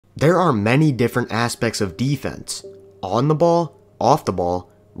There are many different aspects of defense: on the ball, off the ball,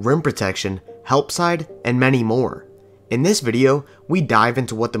 rim protection, help side, and many more. In this video, we dive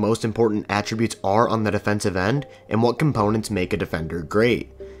into what the most important attributes are on the defensive end and what components make a defender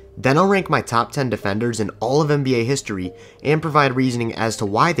great. Then I'll rank my top 10 defenders in all of NBA history and provide reasoning as to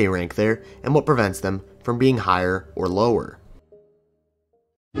why they rank there and what prevents them from being higher or lower.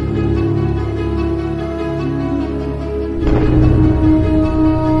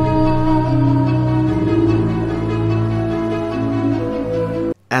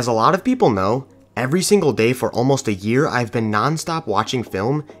 As a lot of people know, every single day for almost a year I've been non-stop watching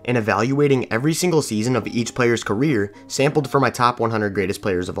film and evaluating every single season of each player's career sampled for my top 100 greatest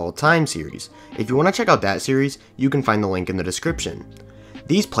players of all time series. If you want to check out that series, you can find the link in the description.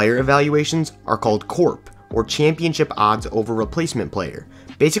 These player evaluations are called CORP, or Championship Odds over Replacement Player,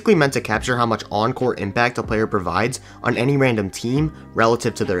 basically meant to capture how much on-court impact a player provides on any random team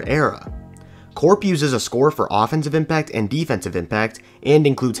relative to their era. CORP uses a score for offensive impact and defensive impact and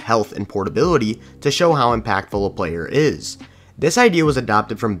includes health and portability to show how impactful a player is. This idea was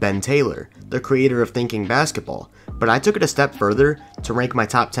adopted from Ben Taylor, the creator of Thinking Basketball, but I took it a step further to rank my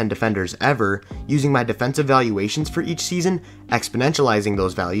top 10 defenders ever using my defensive valuations for each season, exponentializing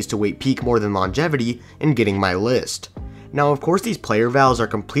those values to weight peak more than longevity, and getting my list. Now, of course, these player vals are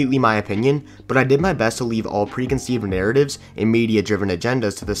completely my opinion, but I did my best to leave all preconceived narratives and media-driven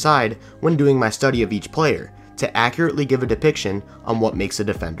agendas to the side when doing my study of each player, to accurately give a depiction on what makes a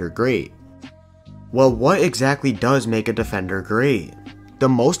defender great. Well, what exactly does make a defender great? The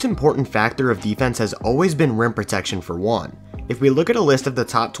most important factor of defense has always been rim protection for one. If we look at a list of the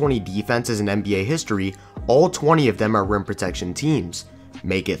top 20 defenses in NBA history, all 20 of them are rim protection teams.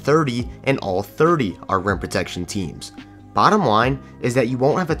 Make it 30, and all 30 are rim protection teams. Bottom line is that you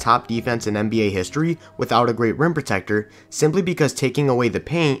won't have a top defense in NBA history without a great rim protector, simply because taking away the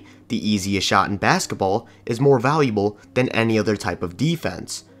paint, the easiest shot in basketball, is more valuable than any other type of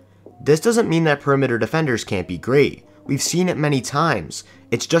defense. This doesn't mean that perimeter defenders can't be great. We've seen it many times.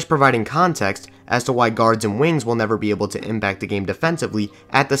 It's just providing context as to why guards and wings will never be able to impact the game defensively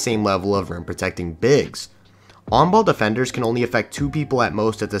at the same level of rim protecting bigs. On-ball defenders can only affect two people at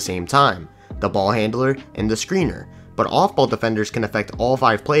most at the same time, the ball handler and the screener. But off-ball defenders can affect all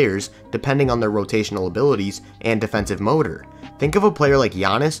 5 players depending on their rotational abilities and defensive motor. Think of a player like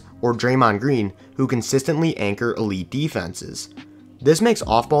Giannis or Draymond Green who consistently anchor elite defenses. This makes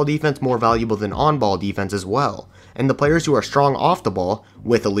off-ball defense more valuable than on-ball defense as well, and the players who are strong off the ball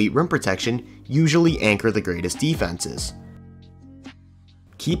with elite rim protection usually anchor the greatest defenses.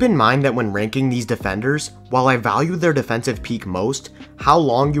 Keep in mind that when ranking these defenders, while I value their defensive peak most, how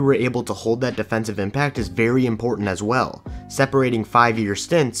long you were able to hold that defensive impact is very important as well, separating 5-year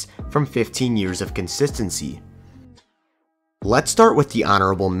stints from 15 years of consistency. Let's start with the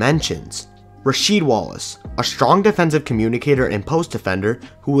honorable mentions. Rasheed Wallace, a strong defensive communicator and post defender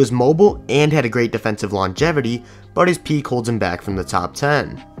who was mobile and had a great defensive longevity, but his peak holds him back from the top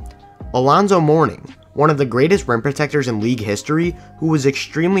 10. Alonzo Mourning, one of the greatest rim protectors in league history who was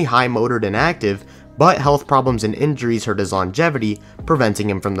extremely high-motored and active, but health problems and injuries hurt his longevity, preventing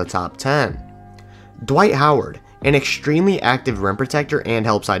him from the top 10. Dwight Howard, an extremely active rim protector and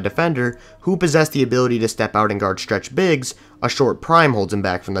help side defender who possessed the ability to step out and guard stretch bigs, a short prime holds him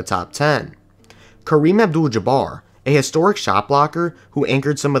back from the top 10. Kareem Abdul-Jabbar, a historic shot blocker who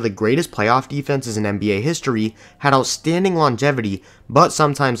anchored some of the greatest playoff defenses in NBA history, had outstanding longevity but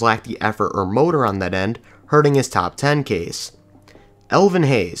sometimes lacked the effort or motor on that end, hurting his top 10 case. Elvin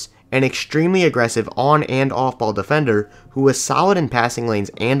Hayes, an extremely aggressive on and off ball defender who was solid in passing lanes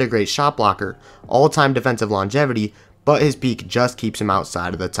and a great shot blocker, all-time defensive longevity, but his peak just keeps him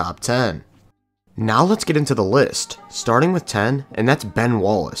outside of the top 10. Now let's get into the list, starting with 10, and that's Ben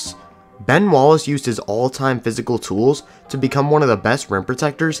Wallace. Ben Wallace used his all-time physical tools to become one of the best rim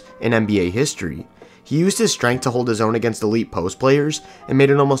protectors in NBA history. He used his strength to hold his own against elite post players and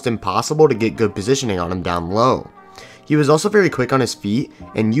made it almost impossible to get good positioning on him down low. He was also very quick on his feet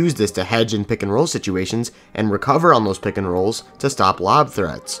and used this to hedge in pick and roll situations and recover on those pick and rolls to stop lob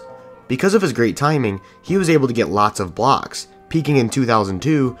threats. Because of his great timing, he was able to get lots of blocks, peaking in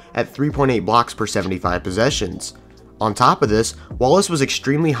 2002 at 3.8 blocks per 75 possessions. On top of this, Wallace was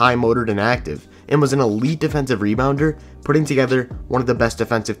extremely high-motored and active, and was an elite defensive rebounder, putting together one of the best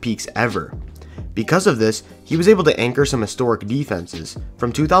defensive peaks ever. Because of this, he was able to anchor some historic defenses.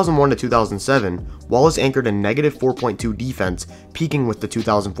 From 2001 to 2007, Wallace anchored a negative 4.2 defense, peaking with the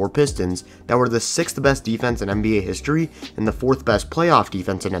 2004 Pistons, that were the 6th best defense in NBA history and the 4th best playoff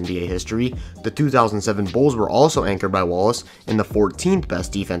defense in NBA history. The 2007 Bulls were also anchored by Wallace and the 14th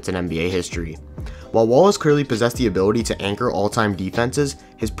best defense in NBA history. While Wallace clearly possessed the ability to anchor all-time defenses,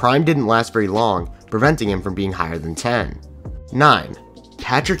 his prime didn't last very long, preventing him from being higher than 10. 9.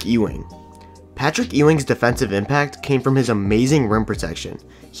 Patrick Ewing. Patrick Ewing's defensive impact came from his amazing rim protection.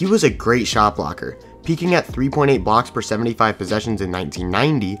 He was a great shot blocker, peaking at 3.8 blocks per 75 possessions in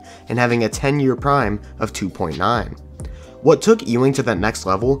 1990 and having a 10-year prime of 2.9. What took Ewing to that next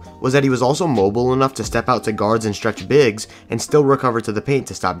level was that he was also mobile enough to step out to guards and stretch bigs and still recover to the paint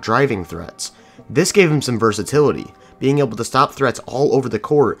to stop driving threats. This gave him some versatility, being able to stop threats all over the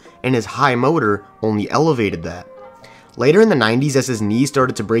court, and his high motor only elevated that. Later in the 90s, as his knees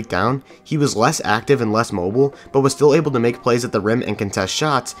started to break down, he was less active and less mobile, but was still able to make plays at the rim and contest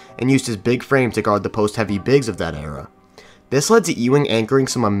shots, and used his big frame to guard the post-heavy bigs of that era. This led to Ewing anchoring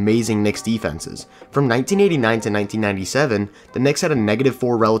some amazing Knicks defenses. From 1989 to 1997, the Knicks had a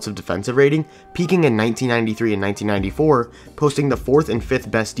 -4 relative defensive rating, peaking in 1993 and 1994, posting the 4th and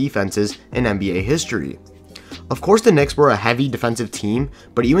 5th best defenses in NBA history. Of course, the Knicks were a heavy defensive team,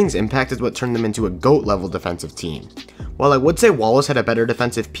 but Ewing's impact is what turned them into a GOAT-level defensive team. While I would say Wallace had a better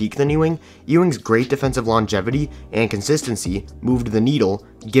defensive peak than Ewing, Ewing's great defensive longevity and consistency moved the needle,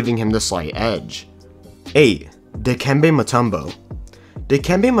 giving him the slight edge. 8. Dikembe Mutombo.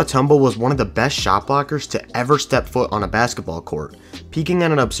 Dikembe Mutombo was one of the best shot blockers to ever step foot on a basketball court, peaking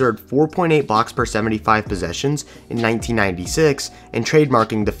at an absurd 4.8 blocks per 75 possessions in 1996 and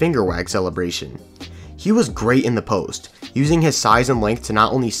trademarking the finger wag celebration. He was great in the post, using his size and length to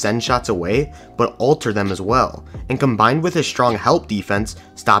not only send shots away, but alter them as well, and combined with his strong help defense,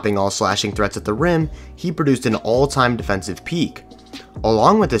 stopping all slashing threats at the rim, he produced an all-time defensive peak.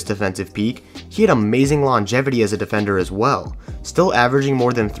 Along with this defensive peak, he had amazing longevity as a defender as well, still averaging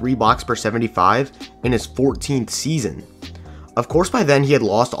more than 3 blocks per 75 in his 14th season. Of course, by then he had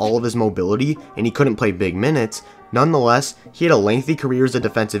lost all of his mobility and he couldn't play big minutes. Nonetheless, he had a lengthy career as a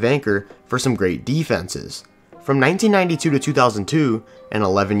defensive anchor for some great defenses. From 1992 to 2002, an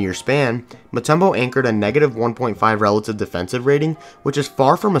 11-year span, Mutombo anchored a -1.5 relative defensive rating, which is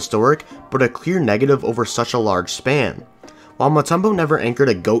far from historic, but a clear negative over such a large span. While Mutombo never anchored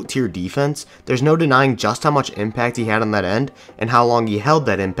a GOAT tier defense, there's no denying just how much impact he had on that end and how long he held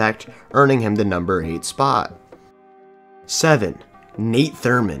that impact, earning him the number 8 spot. 7. Nate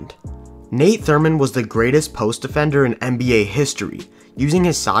Thurmond. Nate Thurmond was the greatest post defender in NBA history, using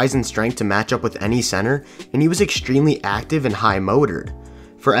his size and strength to match up with any center, and he was extremely active and high-motored.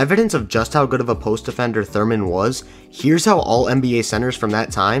 For evidence of just how good of a post defender Thurmond was, here's how all NBA centers from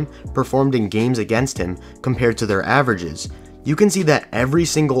that time performed in games against him compared to their averages. You can see that every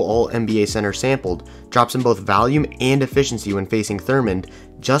single all-NBA center sampled drops in both volume and efficiency when facing Thurmond,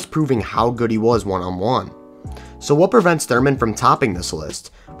 just proving how good he was one-on-one. So what prevents Thurmond from topping this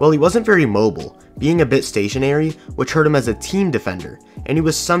list? Well, he wasn't very mobile, being a bit stationary, which hurt him as a team defender, and he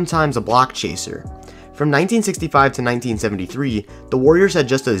was sometimes a block chaser. From 1965 to 1973, the Warriors had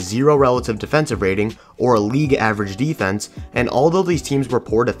just a 0 relative defensive rating, or a league average defense, and although these teams were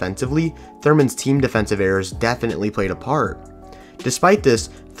poor defensively, Thurmond's team defensive errors definitely played a part. Despite this,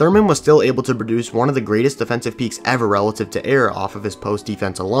 Thurmond was still able to produce one of the greatest defensive peaks ever relative to error off of his post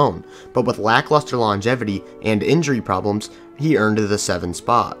defense alone, but with lackluster longevity and injury problems, he earned the 7th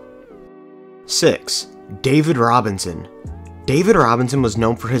spot. 6. David Robinson. David Robinson was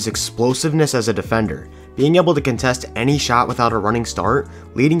known for his explosiveness as a defender, being able to contest any shot without a running start,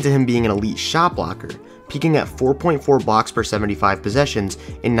 leading to him being an elite shot blocker, peaking at 4.4 blocks per 75 possessions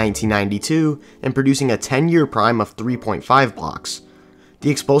in 1992 and producing a 10-year prime of 3.5 blocks. The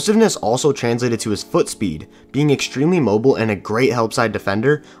explosiveness also translated to his foot speed, being extremely mobile and a great help side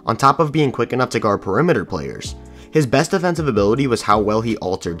defender, on top of being quick enough to guard perimeter players. His best defensive ability was how well he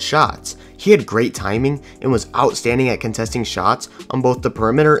altered shots. He had great timing and was outstanding at contesting shots on both the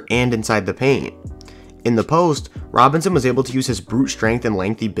perimeter and inside the paint. In the post, Robinson was able to use his brute strength and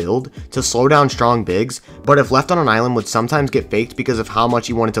lengthy build to slow down strong bigs, but if left on an island would sometimes get faked because of how much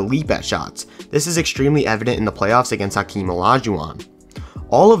he wanted to leap at shots. This is extremely evident in the playoffs against Hakeem Olajuwon.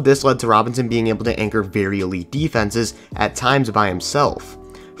 All of this led to Robinson being able to anchor very elite defenses, at times by himself.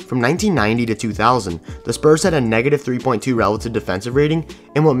 From 1990 to 2000, the Spurs had a -3.2 relative defensive rating,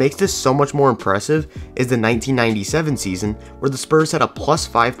 and what makes this so much more impressive is the 1997 season, where the Spurs had a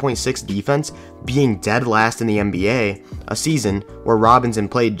 +5.6 defense, being dead last in the NBA, a season where Robinson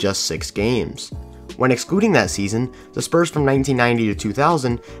played just 6 games. When excluding that season, the Spurs from 1990 to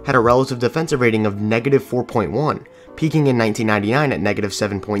 2000 had a relative defensive rating of -4.1, peaking in 1999 at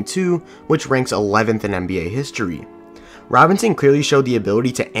 -7.2, which ranks 11th in NBA history. Robinson clearly showed the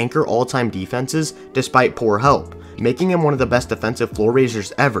ability to anchor all-time defenses despite poor help, making him one of the best defensive floor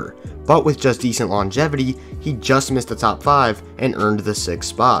raisers ever, but with just decent longevity, he just missed the top 5 and earned the 6th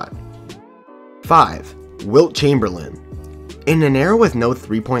spot. 5. Wilt Chamberlain. In an era with no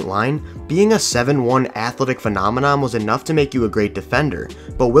three-point line, being a 7'1" athletic phenomenon was enough to make you a great defender,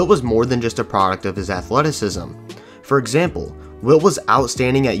 but Wilt was more than just a product of his athleticism. For example, Wilt was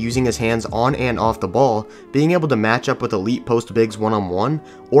outstanding at using his hands on and off the ball, being able to match up with elite post bigs one-on-one,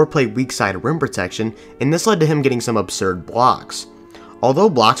 or play weak side rim protection, and this led to him getting some absurd blocks.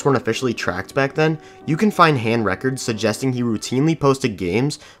 Although blocks weren't officially tracked back then, you can find hand records suggesting he routinely posted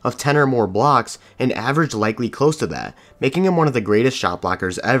games of 10 or more blocks and averaged likely close to that, making him one of the greatest shot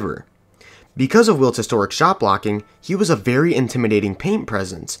blockers ever. Because of Wilt's historic shot blocking, he was a very intimidating paint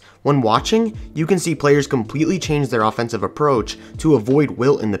presence. When watching, you can see players completely change their offensive approach to avoid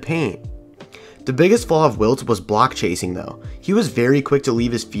Wilt in the paint. The biggest flaw of Wilt was block chasing though. He was very quick to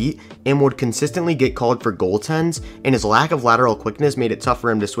leave his feet and would consistently get called for goaltends, and his lack of lateral quickness made it tough for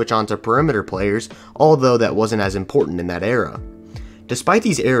him to switch on to perimeter players, although that wasn't as important in that era. Despite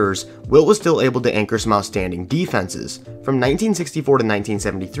these errors, Wilt was still able to anchor some outstanding defenses. From 1964 to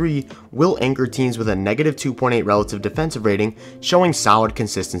 1973, Wilt anchored teams with a negative 2.8 relative defensive rating, showing solid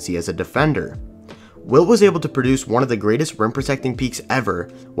consistency as a defender. Wilt was able to produce one of the greatest rim protecting peaks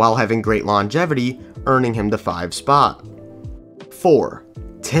ever, while having great longevity, earning him the 5 spot. 4.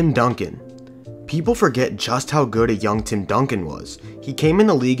 Tim Duncan. People forget just how good a young Tim Duncan was. He came in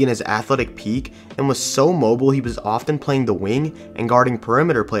the league in his athletic peak and was so mobile he was often playing the wing and guarding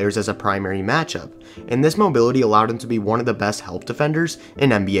perimeter players as a primary matchup, and this mobility allowed him to be one of the best help defenders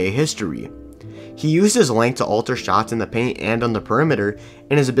in NBA history. He used his length to alter shots in the paint and on the perimeter,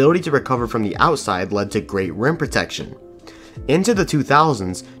 and his ability to recover from the outside led to great rim protection. Into the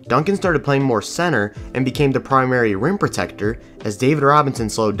 2000s, Duncan started playing more center and became the primary rim protector as David Robinson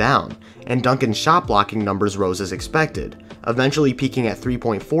slowed down, and Duncan's shot blocking numbers rose as expected, eventually peaking at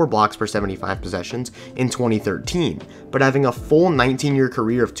 3.4 blocks per 75 possessions in 2013, but having a full 19-year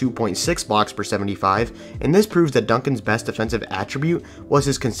career of 2.6 blocks per 75, and this proves that Duncan's best defensive attribute was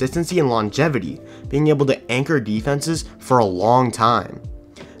his consistency and longevity, being able to anchor defenses for a long time.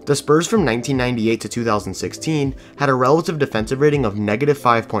 The Spurs from 1998 to 2016 had a relative defensive rating of negative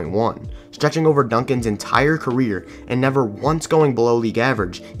 5.1, stretching over Duncan's entire career and never once going below league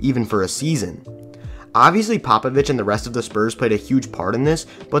average, even for a season. Obviously, Popovich and the rest of the Spurs played a huge part in this,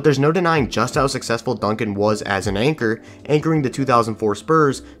 but there's no denying just how successful Duncan was as an anchor, anchoring the 2004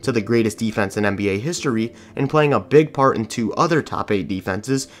 Spurs to the greatest defense in NBA history and playing a big part in 2 other top 8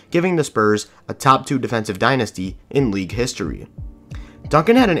 defenses, giving the Spurs a top 2 defensive dynasty in league history.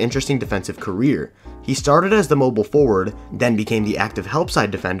 Duncan had an interesting defensive career. He started as the mobile forward, then became the active help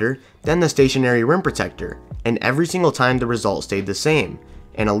side defender, then the stationary rim protector, and every single time the result stayed the same: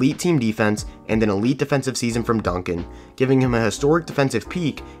 an elite team defense and an elite defensive season from Duncan, giving him a historic defensive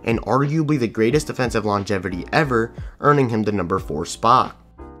peak and arguably the greatest defensive longevity ever, earning him the number 4 spot.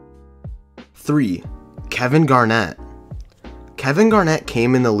 3. Kevin Garnett. Kevin Garnett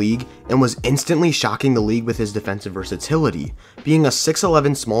came in the league and was instantly shocking the league with his defensive versatility, being a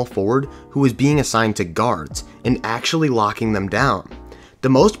 6'11" small forward who was being assigned to guards and actually locking them down. The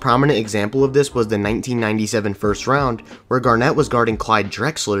most prominent example of this was the 1997 first round, where Garnett was guarding Clyde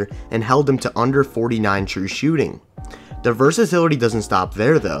Drexler and held him to under 49 true shooting. The versatility doesn't stop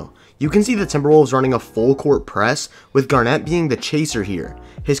there though. You can see the Timberwolves running a full court press, with Garnett being the chaser here.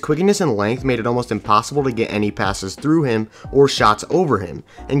 His quickness and length made it almost impossible to get any passes through him or shots over him,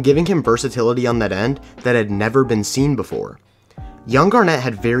 and giving him versatility on that end that had never been seen before. Young Garnett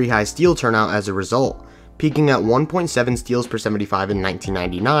had very high steal turnout as a result, peaking at 1.7 steals per 75 in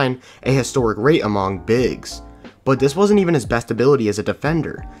 1999, a historic rate among bigs. But this wasn't even his best ability as a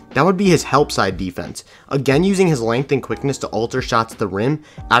defender. That would be his help side defense, again using his length and quickness to alter shots at the rim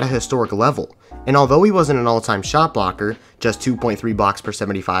at a historic level. And although he wasn't an all-time shot blocker, just 2.3 blocks per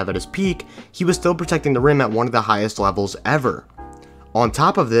 75 at his peak, he was still protecting the rim at one of the highest levels ever. On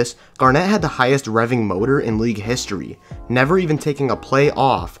top of this, Garnett had the highest revving motor in league history, never even taking a play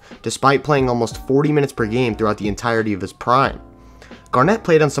off, despite playing almost 40 minutes per game throughout the entirety of his prime. Garnett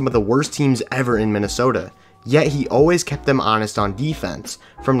played on some of the worst teams ever in Minnesota, yet he always kept them honest on defense.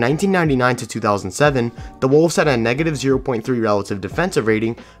 From 1999 to 2007, the Wolves had a negative 0.3 relative defensive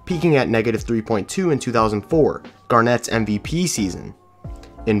rating, peaking at negative 3.2 in 2004, Garnett's MVP season.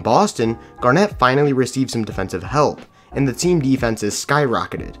 In Boston, Garnett finally received some defensive help, and the team defenses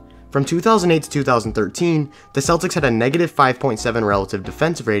skyrocketed. From 2008 to 2013, the Celtics had a negative 5.7 relative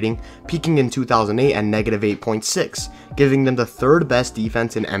defensive rating, peaking in 2008 at negative 8.6, giving them the 3rd best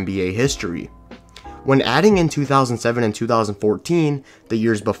defense in NBA history. When adding in 2007 and 2014, the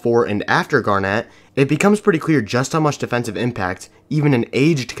years before and after Garnett, it becomes pretty clear just how much defensive impact even an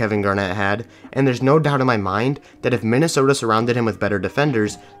aged Kevin Garnett had, and there's no doubt in my mind that if Minnesota surrounded him with better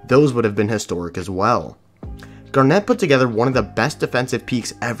defenders, those would have been historic as well. Garnett put together one of the best defensive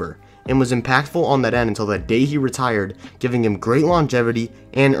peaks ever, and was impactful on that end until the day he retired, giving him great longevity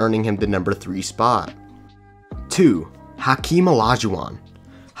and earning him the number 3 spot. 2. Hakeem Olajuwon.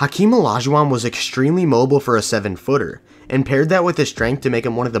 Hakeem Olajuwon was extremely mobile for a 7-footer, and paired that with his strength to make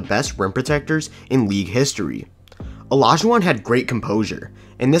him one of the best rim protectors in league history. Olajuwon had great composure,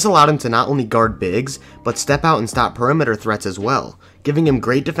 and this allowed him to not only guard bigs, but step out and stop perimeter threats as well, giving him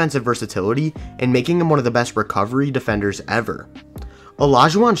great defensive versatility and making him one of the best recovery defenders ever.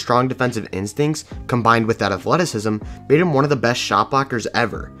 Olajuwon's strong defensive instincts, combined with that athleticism, made him one of the best shot blockers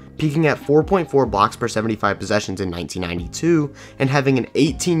ever, peaking at 4.4 blocks per 75 possessions in 1992, and having an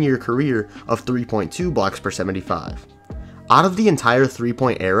 18-year career of 3.2 blocks per 75. Out of the entire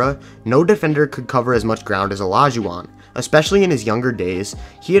 3-point era, no defender could cover as much ground as Olajuwon, especially in his younger days.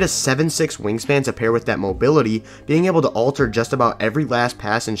 He had a 7'6" wingspan to pair with that mobility, being able to alter just about every last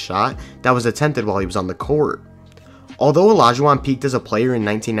pass and shot that was attempted while he was on the court. Although Olajuwon peaked as a player in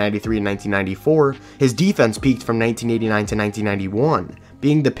 1993 and 1994, his defense peaked from 1989 to 1991,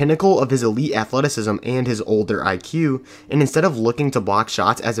 being the pinnacle of his elite athleticism and his older IQ, and instead of looking to block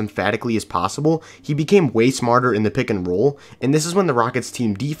shots as emphatically as possible, he became way smarter in the pick and roll, and this is when the Rockets'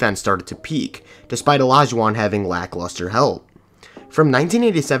 team defense started to peak, despite Olajuwon having lackluster help. From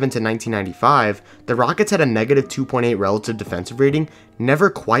 1987 to 1995, the Rockets had a negative 2.8 relative defensive rating, never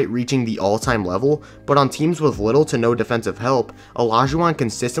quite reaching the all-time level, but on teams with little to no defensive help, Olajuwon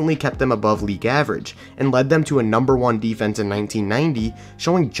consistently kept them above league average, and led them to a number 1 defense in 1990,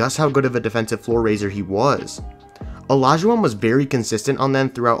 showing just how good of a defensive floor raiser he was. Olajuwon was very consistent on them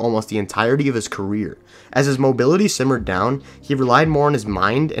throughout almost the entirety of his career. As his mobility simmered down, he relied more on his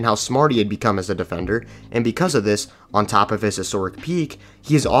mind and how smart he had become as a defender, and because of this, on top of his historic peak,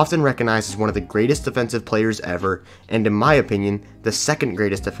 he is often recognized as one of the greatest defensive players ever, and in my opinion, the second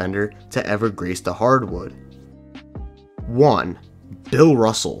greatest defender to ever grace the hardwood. 1. Bill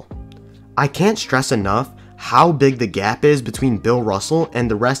Russell. I can't stress enough how big the gap is between Bill Russell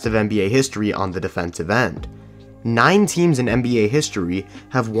and the rest of NBA history on the defensive end. 9 teams in NBA history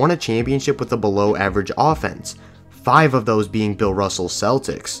have won a championship with a below-average offense, 5 of those being Bill Russell's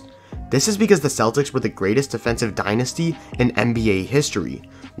Celtics. This is because the Celtics were the greatest defensive dynasty in NBA history,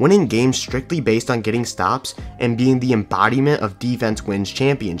 winning games strictly based on getting stops and being the embodiment of defense wins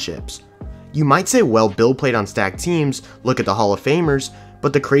championships. You might say, well, Bill played on stacked teams, look at the Hall of Famers,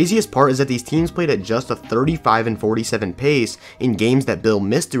 but the craziest part is that these teams played at just a 35-47 pace in games that Bill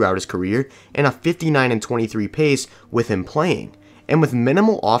missed throughout his career, and a 59-23 pace with him playing. And with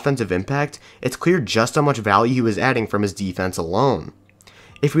minimal offensive impact, it's clear just how much value he was adding from his defense alone.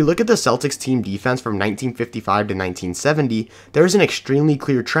 If we look at the Celtics team defense from 1955 to 1970, there is an extremely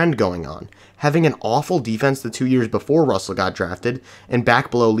clear trend going on, having an awful defense the 2 years before Russell got drafted, and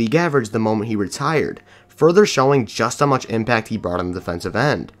back below league average the moment he retired, further showing just how much impact he brought on the defensive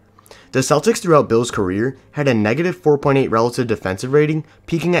end. The Celtics throughout Bill's career had a negative 4.8 relative defensive rating,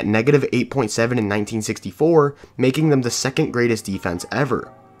 peaking at negative 8.7 in 1964, making them the second greatest defense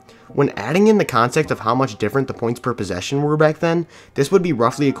ever. When adding in the context of how much different the points per possession were back then, this would be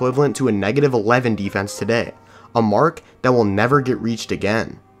roughly equivalent to a negative 11 defense today, a mark that will never get reached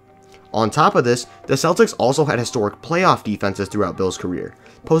again. On top of this, the Celtics also had historic playoff defenses throughout Bill's career,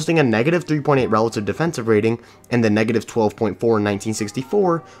 posting a negative 3.8 relative defensive rating, and the negative 12.4 in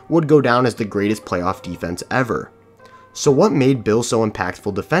 1964 would go down as the greatest playoff defense ever. So what made Bill so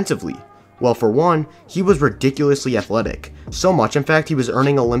impactful defensively? Well, for one, he was ridiculously athletic. So much, in fact, he was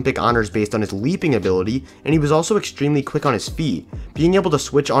earning Olympic honors based on his leaping ability, and he was also extremely quick on his feet, being able to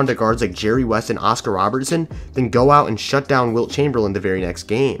switch on to guards like Jerry West and Oscar Robertson, then go out and shut down Wilt Chamberlain the very next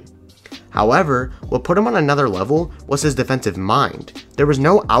game. However, what put him on another level was his defensive mind. There was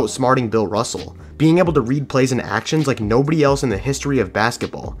no outsmarting Bill Russell, being able to read plays and actions like nobody else in the history of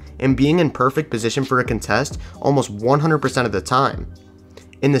basketball, and being in perfect position for a contest almost 100% of the time.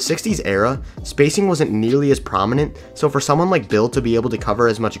 In the 60s era, spacing wasn't nearly as prominent, so for someone like Bill to be able to cover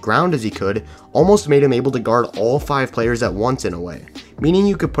as much ground as he could almost made him able to guard all 5 players at once in a way, meaning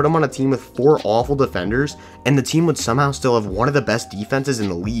you could put him on a team with 4 awful defenders and the team would somehow still have one of the best defenses in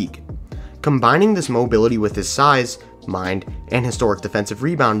the league. Combining this mobility with his size, mind, and historic defensive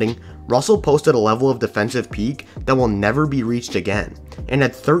rebounding, Russell posted a level of defensive peak that will never be reached again, and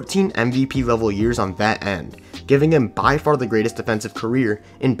had 13 MVP level years on that end, giving him by far the greatest defensive career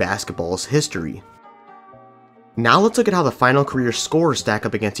in basketball's history. Now let's look at how the final career scores stack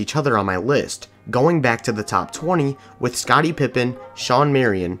up against each other on my list, going back to the top 20 with Scottie Pippen, Shawn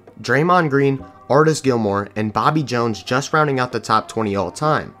Marion, Draymond Green, Artis Gilmore, and Bobby Jones just rounding out the top 20 all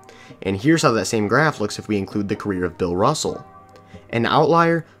time. And here's how that same graph looks if we include the career of Bill Russell. An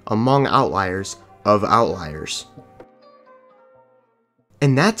outlier among outliers of outliers.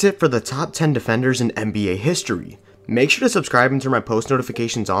 And that's it for the top 10 defenders in NBA history. Make sure to subscribe and turn my post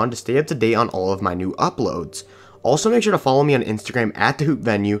notifications on to stay up to date on all of my new uploads. Also make sure to follow me on Instagram at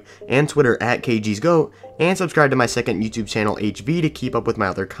TheHoopVenue and Twitter at KGsGoat, and subscribe to my second YouTube channel HV to keep up with my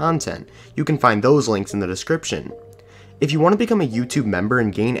other content. You can find those links in the description. If you want to become a YouTube member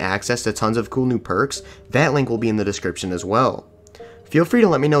and gain access to tons of cool new perks, that link will be in the description as well. Feel free to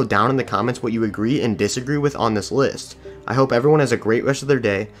let me know down in the comments what you agree and disagree with on this list. I hope everyone has a great rest of their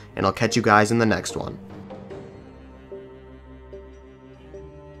day, and I'll catch you guys in the next one.